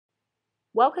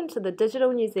Welcome to the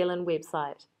Digital New Zealand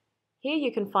website. Here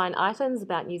you can find items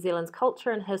about New Zealand's culture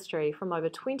and history from over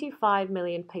 25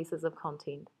 million pieces of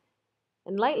content.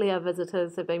 And lately our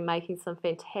visitors have been making some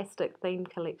fantastic themed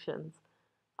collections.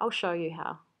 I'll show you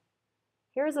how.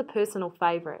 Here is a personal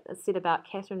favourite, a set about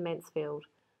Catherine Mansfield.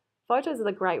 Photos of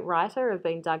the great writer have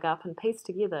been dug up and pieced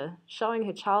together, showing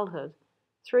her childhood,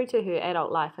 through to her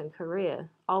adult life and career,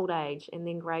 old age and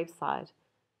then graveside.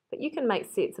 But you can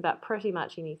make sets about pretty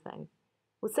much anything.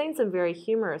 We've seen some very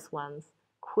humorous ones,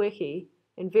 quirky,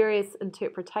 and various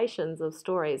interpretations of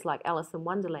stories like Alice in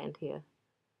Wonderland here.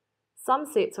 Some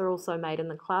sets are also made in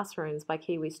the classrooms by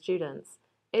Kiwi students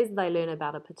as they learn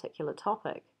about a particular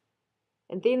topic.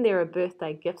 And then there are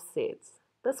birthday gift sets.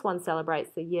 This one celebrates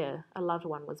the year a loved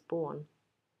one was born.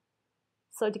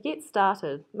 So to get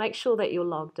started, make sure that you're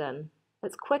logged in.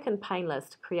 It's quick and painless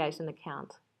to create an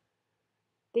account.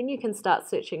 Then you can start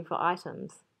searching for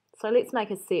items. So let's make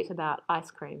a set about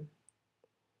ice cream.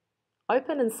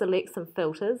 Open and select some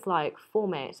filters like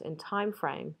format and time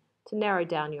frame to narrow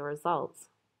down your results.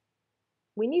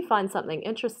 When you find something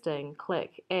interesting,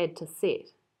 click Add to Set.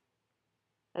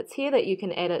 It's here that you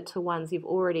can add it to ones you've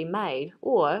already made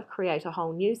or create a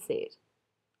whole new set.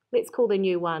 Let's call the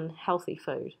new one Healthy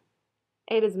Food.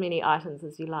 Add as many items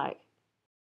as you like.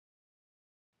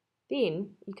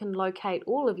 Then you can locate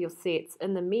all of your sets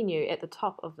in the menu at the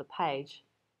top of the page.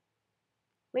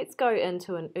 Let's go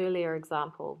into an earlier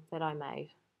example that I made.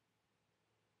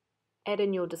 Add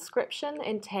in your description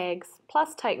and tags,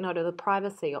 plus take note of the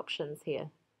privacy options here.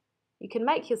 You can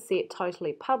make your set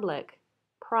totally public,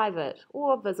 private,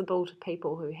 or visible to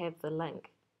people who have the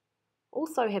link.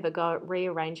 Also have a go at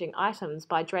rearranging items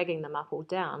by dragging them up or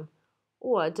down,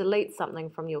 or delete something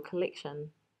from your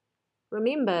collection.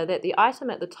 Remember that the item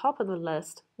at the top of the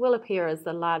list will appear as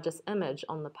the largest image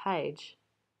on the page.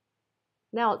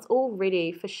 Now it's all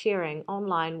ready for sharing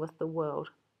online with the world.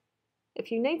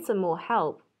 If you need some more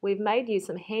help, we've made you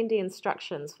some handy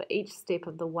instructions for each step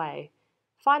of the way.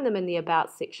 Find them in the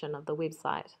About section of the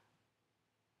website.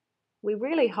 We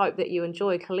really hope that you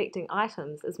enjoy collecting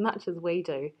items as much as we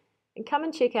do, and come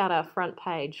and check out our front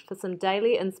page for some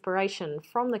daily inspiration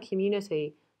from the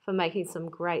community for making some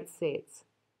great sets.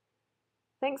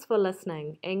 Thanks for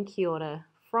listening, and kia ora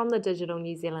from the Digital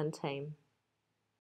New Zealand team.